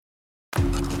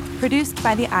Produced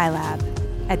by the iLab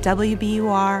at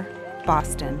WBUR,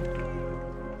 Boston.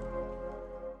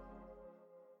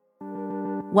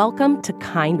 Welcome to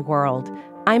Kind World.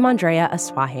 I'm Andrea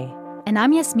Asuaje. And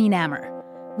I'm Yasmin Amer.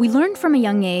 We learned from a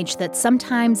young age that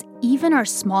sometimes even our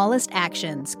smallest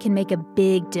actions can make a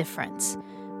big difference.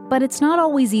 But it's not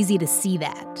always easy to see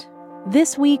that.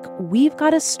 This week, we've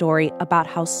got a story about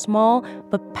how small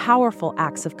but powerful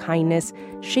acts of kindness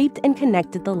shaped and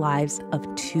connected the lives of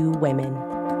two women.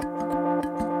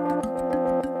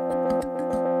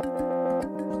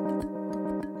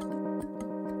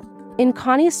 In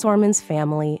Connie Sorman's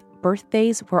family,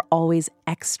 birthdays were always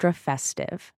extra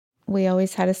festive. We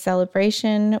always had a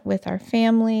celebration with our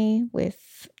family,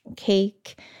 with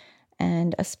cake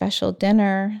and a special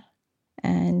dinner.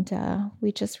 And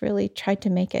we just really tried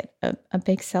to make it a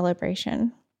big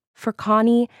celebration. For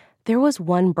Connie, there was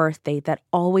one birthday that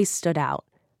always stood out,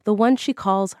 the one she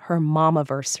calls her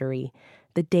mom-aversary,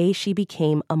 the day she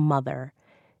became a mother.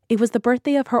 It was the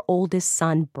birthday of her oldest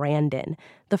son, Brandon,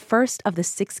 the first of the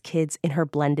 6 kids in her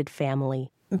blended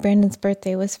family. Brandon's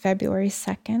birthday was February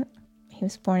 2nd. He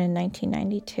was born in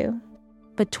 1992.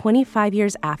 But 25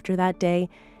 years after that day,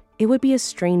 it would be a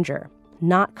stranger,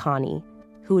 not Connie,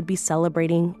 who would be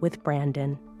celebrating with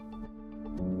Brandon.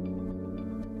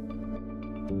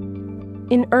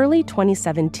 In early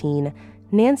 2017,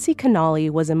 Nancy Canali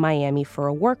was in Miami for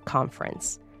a work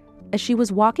conference. As she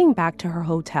was walking back to her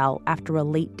hotel after a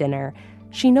late dinner,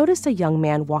 she noticed a young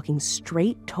man walking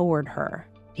straight toward her.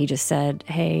 He just said,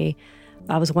 "Hey,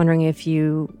 I was wondering if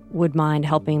you would mind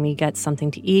helping me get something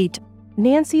to eat."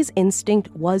 Nancy's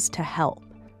instinct was to help,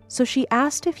 so she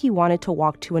asked if he wanted to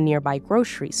walk to a nearby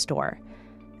grocery store.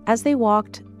 As they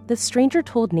walked, the stranger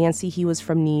told Nancy he was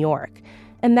from New York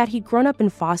and that he'd grown up in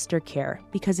foster care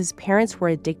because his parents were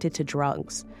addicted to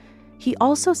drugs. He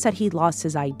also said he'd lost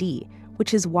his ID,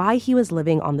 which is why he was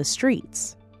living on the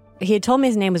streets. He had told me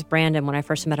his name was Brandon when I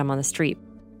first met him on the street.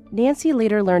 Nancy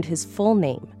later learned his full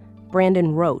name,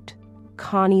 Brandon Rote,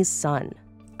 Connie's son.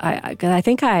 I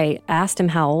think I asked him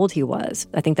how old he was.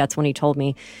 I think that's when he told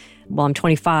me, well, I'm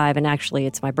 25, and actually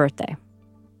it's my birthday.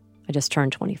 I just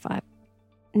turned 25.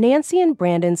 Nancy and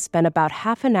Brandon spent about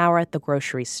half an hour at the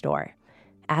grocery store.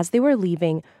 As they were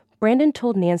leaving, Brandon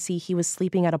told Nancy he was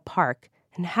sleeping at a park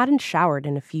and hadn't showered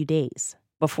in a few days.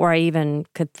 Before I even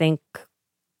could think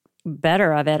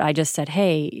better of it, I just said,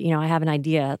 "Hey, I have an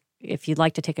idea. If you'd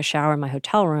like to take a shower in my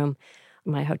hotel room,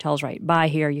 my hotel's right by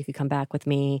here. You could come back with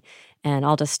me, and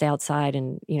I'll just stay outside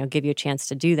and, give you a chance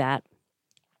to do that."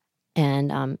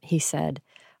 And he said,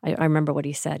 I remember what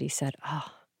he said. He said, "Oh,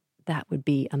 that would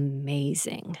be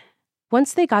amazing."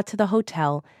 Once they got to the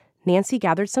hotel, Nancy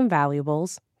gathered some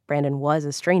valuables. Brandon was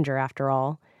a stranger after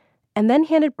all, and then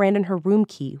handed Brandon her room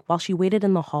key while she waited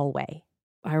in the hallway.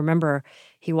 I remember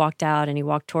he walked out and he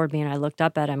walked toward me and I looked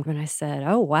up at him and I said,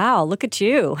 "Oh, wow, look at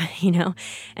you,"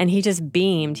 and he just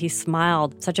beamed. He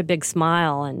smiled, such a big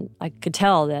smile, and I could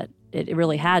tell that it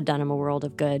really had done him a world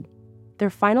of good. Their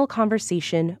final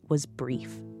conversation was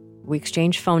brief. We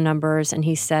exchanged phone numbers and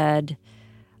he said,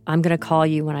 "I'm going to call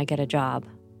you when I get a job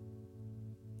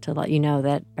to let you know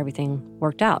that everything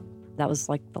worked out." That was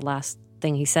like the last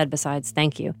thing he said besides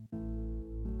thank you.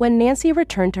 When Nancy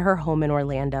returned to her home in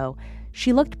Orlando,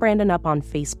 she looked Brandon up on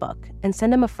Facebook and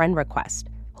sent him a friend request,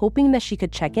 hoping that she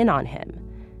could check in on him.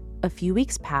 A few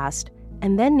weeks passed,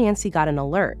 and then Nancy got an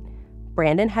alert.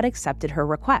 Brandon had accepted her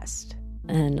request.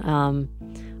 And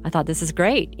I thought, this is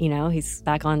great. He's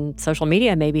back on social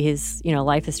media. Maybe his,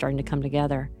 life is starting to come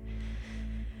together.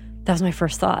 That was my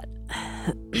first thought.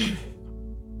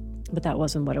 But that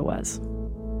wasn't what it was.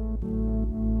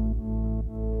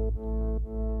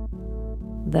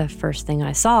 The first thing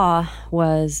I saw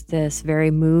was this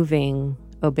very moving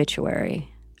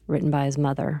obituary written by his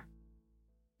mother.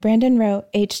 Brandon Rote,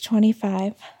 age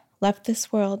 25, left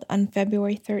this world on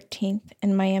February 13th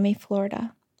in Miami,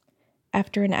 Florida,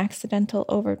 after an accidental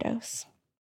overdose.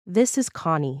 This is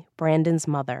Connie, Brandon's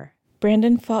mother.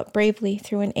 Brandon fought bravely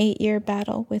through an 8-year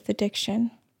battle with addiction.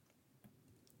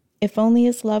 If only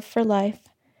his love for life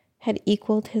had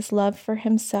equaled his love for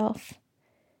himself,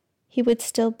 he would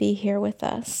still be here with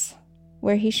us,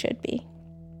 where he should be.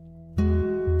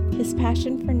 His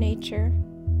passion for nature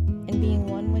and being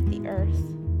one with the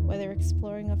earth, whether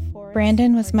exploring a forest...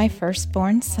 Brandon was my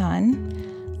firstborn son.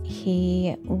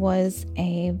 He was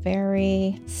a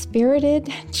very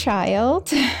spirited child,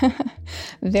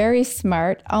 very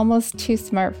smart, almost too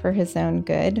smart for his own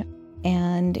good.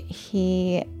 And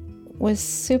he was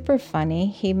super funny.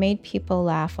 He made people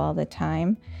laugh all the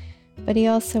time. But he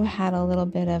also had a little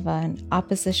bit of an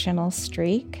oppositional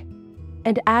streak.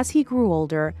 And as he grew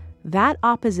older, That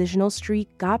oppositional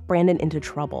streak got Brandon into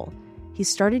trouble. He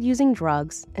started using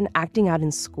drugs and acting out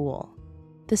in school.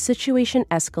 The situation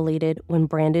escalated when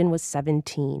Brandon was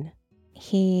 17.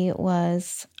 He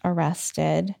was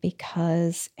arrested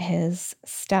because his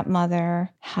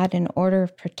stepmother had an order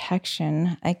of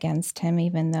protection against him,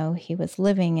 even though he was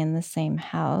living in the same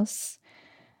house.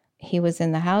 He was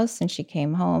in the house and she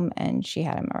came home and she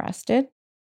had him arrested.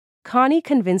 Connie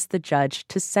convinced the judge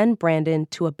to send Brandon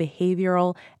to a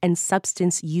behavioral and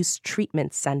substance use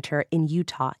treatment center in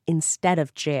Utah instead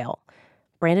of jail.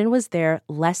 Brandon was there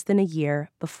less than a year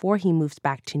before he moved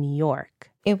back to New York.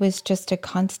 It was just a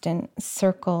constant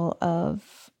circle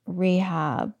of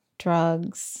rehab,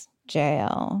 drugs,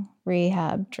 jail,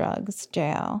 rehab, drugs,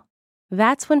 jail.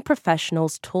 That's when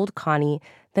professionals told Connie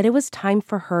that it was time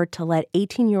for her to let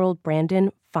 18-year-old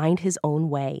Brandon find his own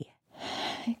way.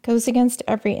 It goes against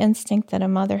every instinct that a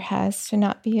mother has to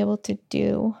not be able to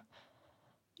do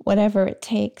whatever it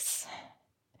takes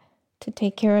to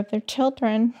take care of their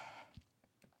children.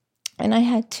 And I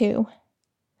had to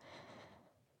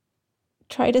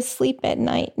try to sleep at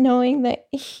night knowing that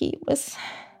he was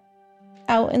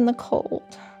out in the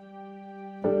cold.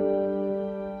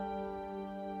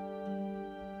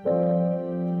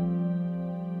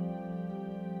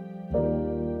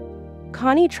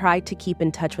 Connie tried to keep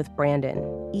in touch with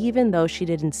Brandon, even though she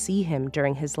didn't see him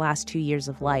during his last 2 years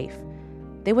of life.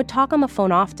 They would talk on the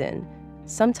phone often.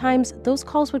 Sometimes those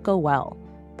calls would go well,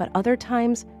 but other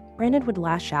times Brandon would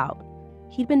lash out.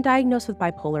 He'd been diagnosed with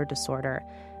bipolar disorder,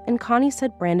 and Connie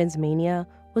said Brandon's mania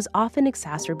was often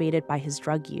exacerbated by his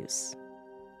drug use.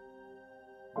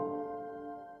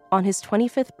 On his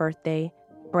 25th birthday,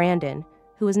 Brandon,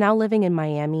 who was now living in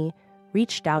Miami,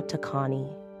 reached out to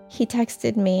Connie. He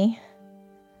texted me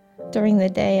during the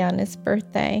day on his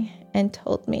birthday and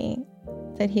told me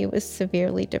that he was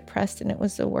severely depressed and it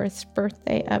was the worst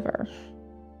birthday ever.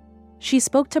 She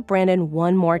spoke to Brandon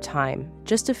one more time,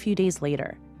 just a few days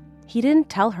later. He didn't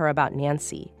tell her about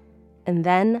Nancy. And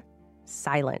then,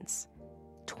 silence.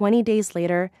 20 days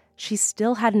later, she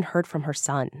still hadn't heard from her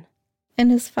son.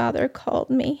 And his father called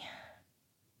me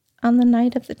on the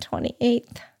night of the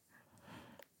 28th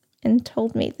and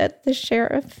told me that the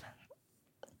sheriff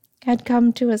had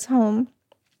come to his home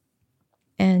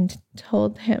and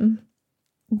told him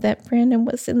that Brandon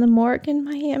was in the morgue in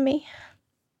Miami,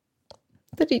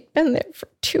 that he'd been there for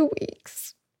 2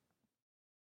 weeks.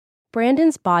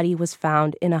 Brandon's body was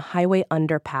found in a highway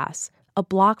underpass, a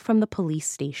block from the police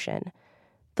station.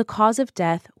 The cause of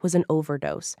death was an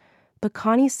overdose, but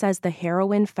Connie says the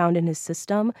heroin found in his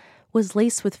system was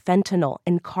laced with fentanyl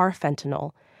and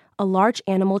carfentanil, a large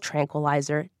animal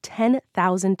tranquilizer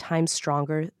 10,000 times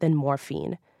stronger than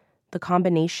morphine. The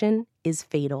combination is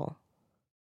fatal.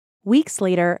 Weeks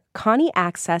later, Connie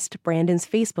accessed Brandon's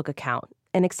Facebook account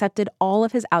and accepted all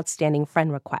of his outstanding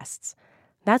friend requests.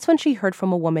 That's when she heard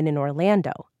from a woman in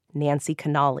Orlando, Nancy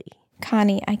Canali.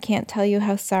 Connie, I can't tell you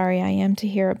how sorry I am to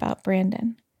hear about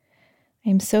Brandon. I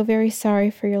am so very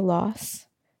sorry for your loss.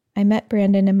 I met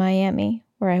Brandon in Miami,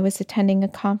 where I was attending a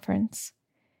conference.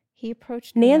 He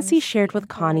approached me. Nancy shared with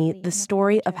Connie the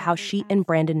story of how she and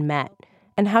Brandon met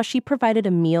and how she provided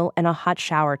a meal and a hot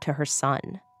shower to her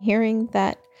son. Hearing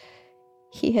that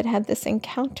he had had this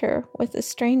encounter with a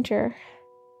stranger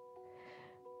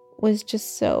was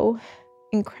just so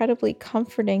incredibly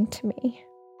comforting to me.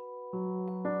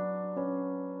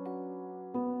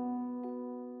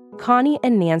 Connie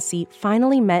and Nancy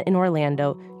finally met in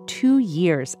Orlando 2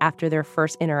 years after their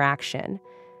first interaction.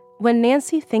 When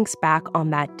Nancy thinks back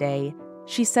on that day,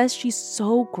 she says she's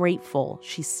so grateful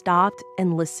she stopped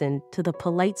and listened to the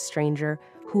polite stranger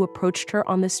who approached her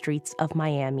on the streets of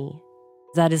Miami.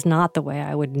 That is not the way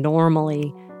I would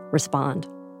normally respond.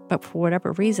 But for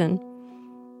whatever reason,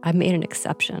 I made an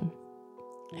exception.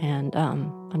 And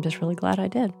I'm just really glad I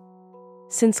did.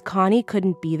 Since Connie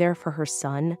couldn't be there for her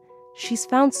son, she's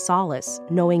found solace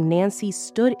knowing Nancy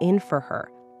stood in for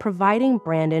her, providing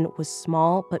Brandon with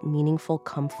small but meaningful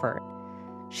comfort.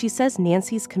 She says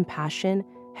Nancy's compassion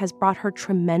has brought her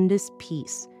tremendous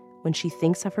peace when she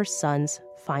thinks of her son's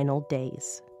final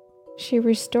days. She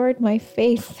restored my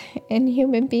faith in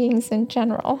human beings in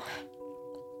general,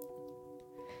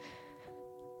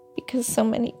 because so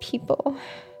many people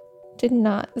did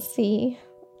not see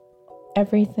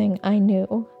everything I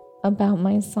knew about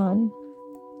my son.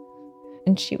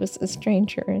 And she was a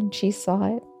stranger and she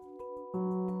saw it.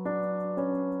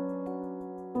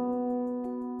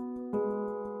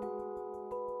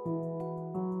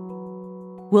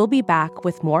 We'll be back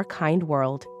with more Kind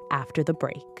World after the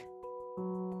break.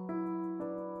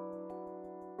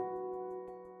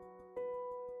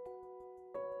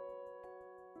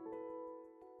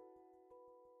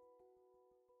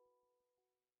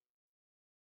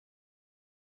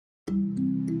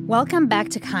 Welcome back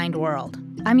to Kind World.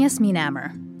 I'm Yasmin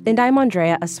Amer. And I'm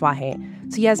Andrea Asuaje.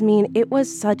 So Yasmin, it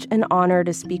was such an honor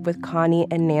to speak with Connie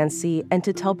and Nancy and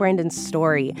to tell Brandon's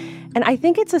story. And I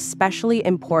think it's especially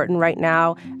important right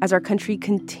now as our country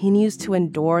continues to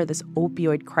endure this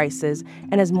opioid crisis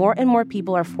and as more and more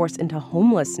people are forced into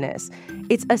homelessness.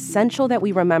 It's essential that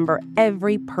we remember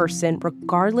every person,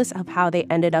 regardless of how they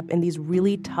ended up in these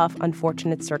really tough,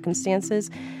 unfortunate circumstances.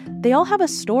 They all have a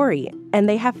story, and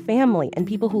they have family and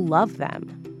people who love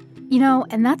them. You know,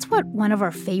 and that's what one of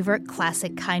our favorite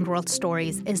classic Kind World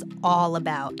stories is all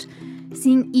about.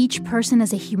 Seeing each person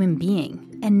as a human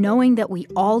being and knowing that we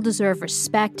all deserve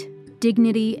respect,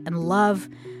 dignity, and love.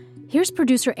 Here's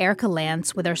producer Erica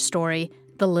Lance with our story,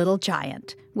 The Little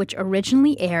Giant, which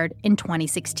originally aired in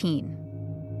 2016.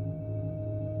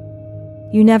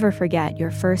 You never forget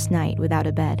your first night without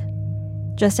a bed.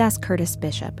 Just ask Curtis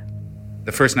Bishop.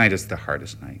 The first night is the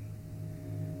hardest night.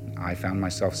 I found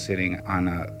myself sitting on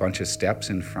a bunch of steps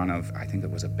in front of, I think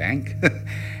it was a bank.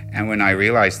 And when I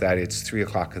realized that it's 3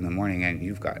 o'clock in the morning and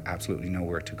you've got absolutely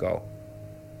nowhere to go.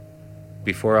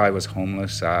 Before I was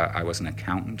homeless, I was an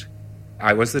accountant.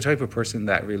 I was the type of person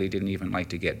that really didn't even like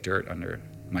to get dirt under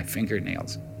my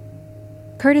fingernails.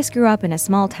 Curtis grew up in a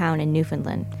small town in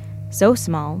Newfoundland, so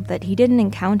small that he didn't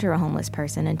encounter a homeless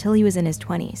person until he was in his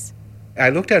 20s. I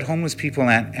looked at homeless people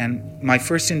and my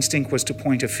first instinct was to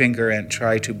point a finger and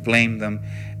try to blame them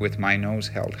with my nose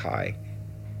held high.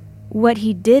 What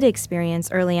he did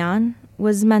experience early on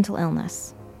was mental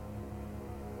illness.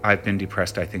 I've been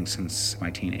depressed, I think, since my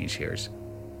teenage years.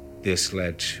 This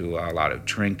led to a lot of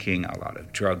drinking, a lot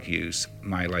of drug use.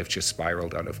 My life just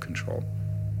spiraled out of control.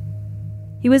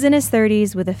 He was in his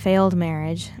 30s with a failed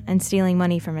marriage and stealing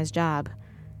money from his job.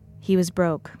 He was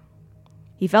broke.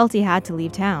 He felt he had to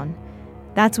leave town.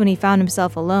 That's when he found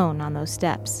himself alone on those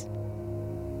steps.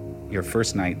 Your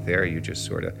first night there, you just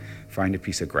sort of find a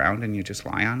piece of ground and you just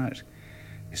lie on it.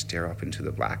 You stare up into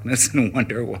the blackness and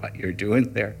wonder what you're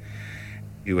doing there.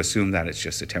 You assume that it's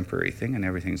just a temporary thing and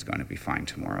everything's going to be fine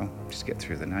tomorrow. Just get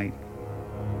through the night.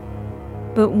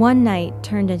 But one night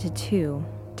turned into 2,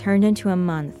 turned into a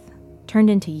month, turned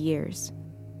into years.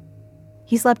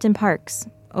 He slept in parks,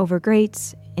 over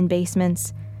grates, in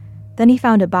basements. Then he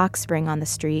found a box spring on the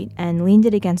street and leaned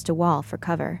it against a wall for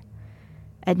cover.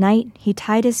 At night, he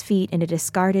tied his feet in a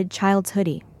discarded child's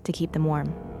hoodie to keep them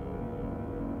warm.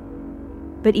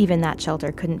 But even that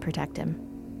shelter couldn't protect him.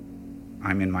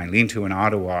 I'm in my lean-to in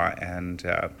Ottawa, and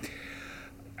I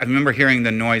remember hearing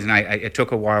the noise, and it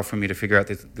took a while for me to figure out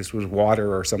that this was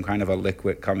water or some kind of a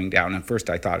liquid coming down. At first,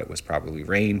 I thought it was probably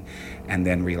rain, and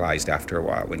then realized after a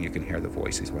while, when you can hear the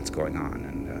voices, what's going on.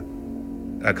 And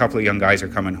a couple of young guys are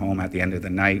coming home at the end of the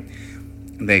night.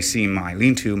 They see my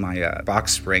lean-to, my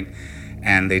box spring,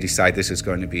 and they decide this is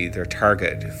going to be their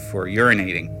target for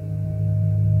urinating.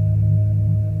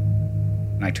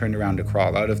 And I turned around to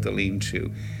crawl out of the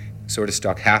lean-to, sort of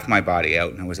stuck half my body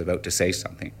out, and I was about to say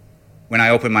something. When I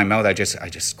opened my mouth, I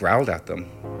just growled at them.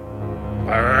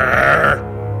 Arrgh!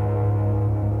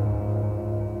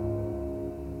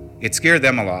 It scared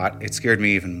them a lot. It scared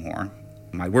me even more.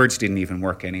 My words didn't even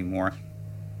work anymore.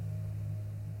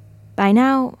 By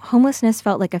now, homelessness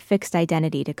felt like a fixed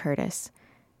identity to Curtis.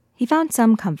 He found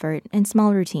some comfort in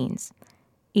small routines.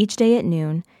 Each day at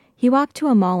noon, he walked to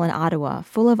a mall in Ottawa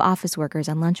full of office workers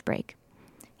on lunch break.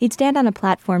 He'd stand on a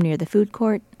platform near the food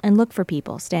court and look for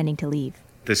people standing to leave.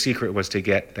 The secret was to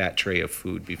get that tray of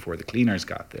food before the cleaners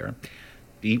got there,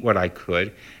 eat what I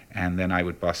could, and then I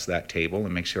would bust that table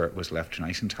and make sure it was left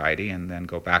nice and tidy, and then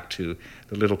go back to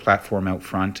the little platform out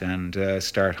front and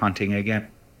start hunting again.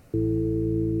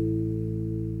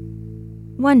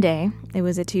 One day, it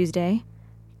was a Tuesday,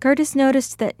 Curtis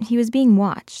noticed that he was being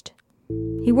watched.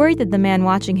 He worried that the man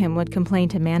watching him would complain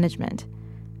to management.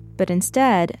 But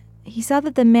instead, he saw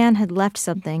that the man had left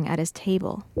something at his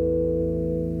table.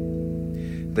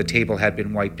 The table had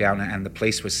been wiped down and the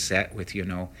place was set with,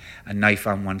 a knife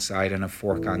on one side and a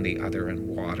fork on the other and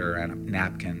water and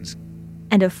napkins.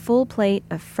 And a full plate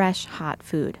of fresh, hot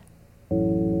food.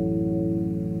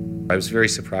 I was very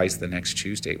surprised the next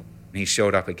Tuesday. He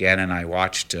showed up again and I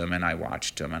watched him and I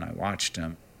watched him and I watched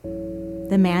him.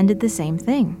 The man did the same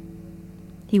thing.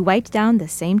 He wiped down the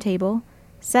same table,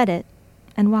 set it,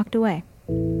 and walked away.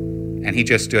 And he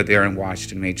just stood there and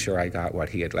watched and made sure I got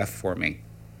what he had left for me.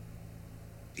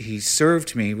 He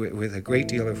served me with a great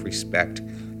deal of respect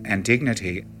and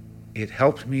dignity. It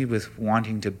helped me with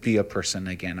wanting to be a person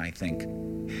again, I think.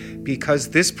 Because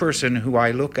this person who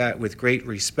I look at with great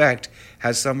respect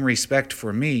has some respect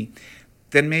for me,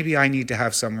 then maybe I need to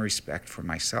have some respect for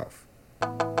myself.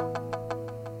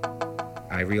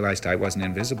 I realized I wasn't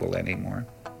invisible anymore.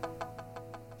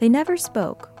 They never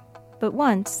spoke, but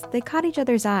once they caught each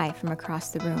other's eye from across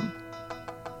the room.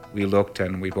 We looked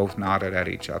and we both nodded at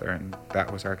each other, and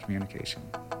that was our communication.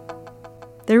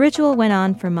 The ritual went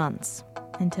on for months,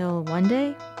 until one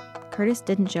day, Curtis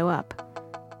didn't show up.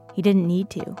 He didn't need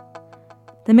to.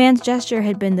 The man's gesture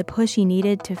had been the push he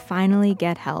needed to finally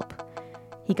get help.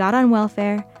 He got on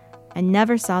welfare and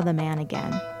never saw the man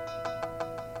again.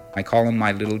 I call him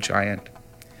my little giant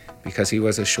because he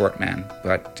was a short man,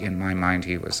 but in my mind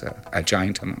he was a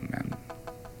giant among men,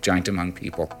 giant among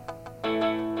people.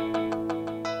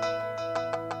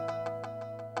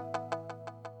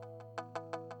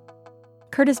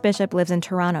 Curtis Bishop lives in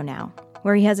Toronto now,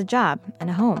 where he has a job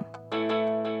and a home.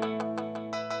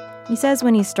 He says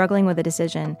when he's struggling with a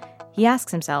decision, he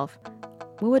asks himself,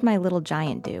 what would my little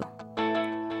giant do?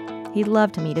 He'd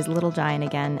love to meet his little giant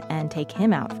again and take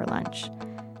him out for lunch.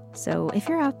 So if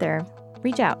you're out there,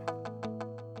 reach out.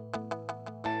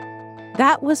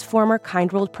 That was former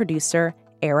Kind World producer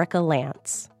Erica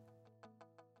Lance.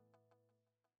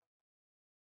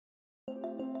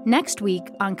 Next week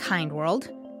on Kind World,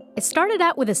 it started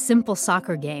out with a simple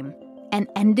soccer game and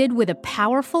ended with a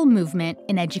powerful movement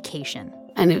in education.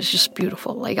 And it was just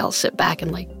beautiful. Like, I'll sit back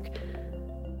and,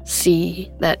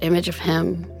 see that image of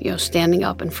him, standing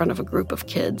up in front of a group of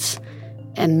kids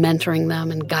and mentoring them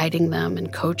and guiding them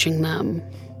and coaching them.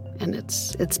 And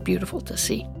it's beautiful to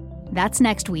see. That's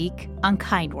next week on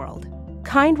Kind World.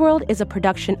 Kind World is a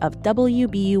production of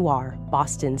WBUR,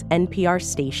 Boston's NPR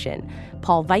station.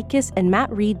 Paul Vaitkus and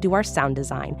Matt Reed do our sound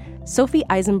design. Sophie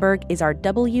Eisenberg is our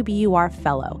WBUR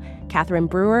fellow. Catherine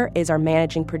Brewer is our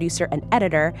managing producer and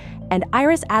editor. And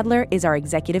Iris Adler is our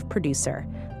executive producer.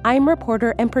 I'm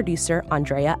reporter and producer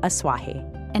Andrea Aswahi.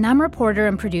 And I'm reporter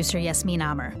and producer Yasmin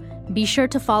Amer. Be sure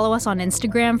to follow us on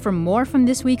Instagram for more from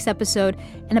this week's episode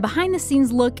and a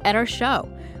behind-the-scenes look at our show.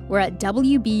 We're at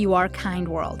WBUR Kind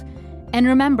World. And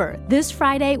remember, this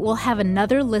Friday, we'll have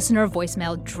another listener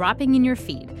voicemail dropping in your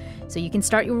feed, so you can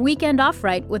start your weekend off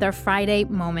right with our Friday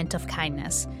Moment of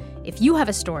Kindness. If you have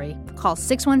a story, call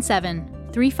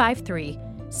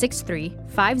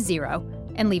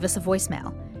 617-353-6350 and leave us a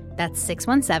voicemail. That's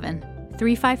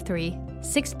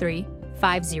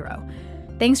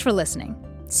 617-353-6350. Thanks for listening.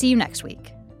 See you next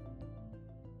week.